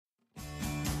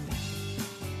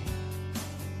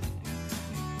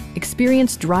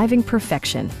Experience driving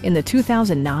perfection in the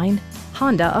 2009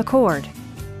 Honda Accord.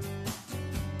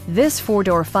 This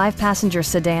four-door, five-passenger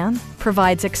sedan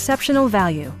provides exceptional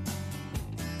value.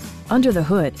 Under the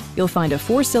hood, you'll find a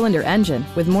four-cylinder engine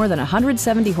with more than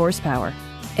 170 horsepower.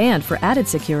 And for added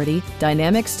security,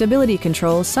 dynamic stability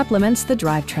control supplements the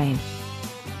drivetrain.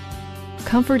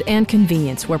 Comfort and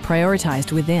convenience were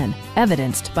prioritized within,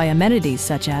 evidenced by amenities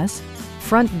such as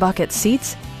front bucket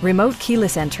seats, remote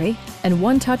keyless entry, and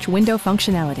one-touch window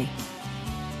functionality.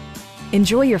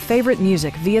 Enjoy your favorite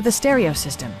music via the stereo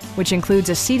system, which includes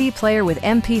a CD player with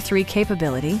MP3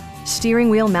 capability, steering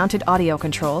wheel mounted audio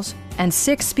controls, and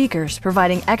 6 speakers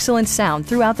providing excellent sound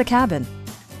throughout the cabin.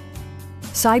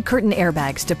 Side curtain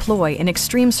airbags deploy in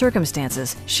extreme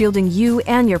circumstances, shielding you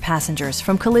and your passengers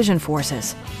from collision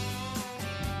forces.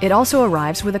 It also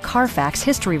arrives with a Carfax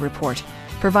history report,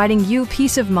 providing you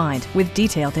peace of mind with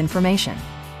detailed information.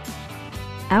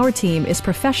 Our team is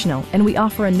professional and we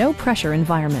offer a no-pressure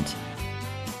environment.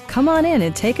 Come on in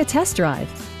and take a test drive.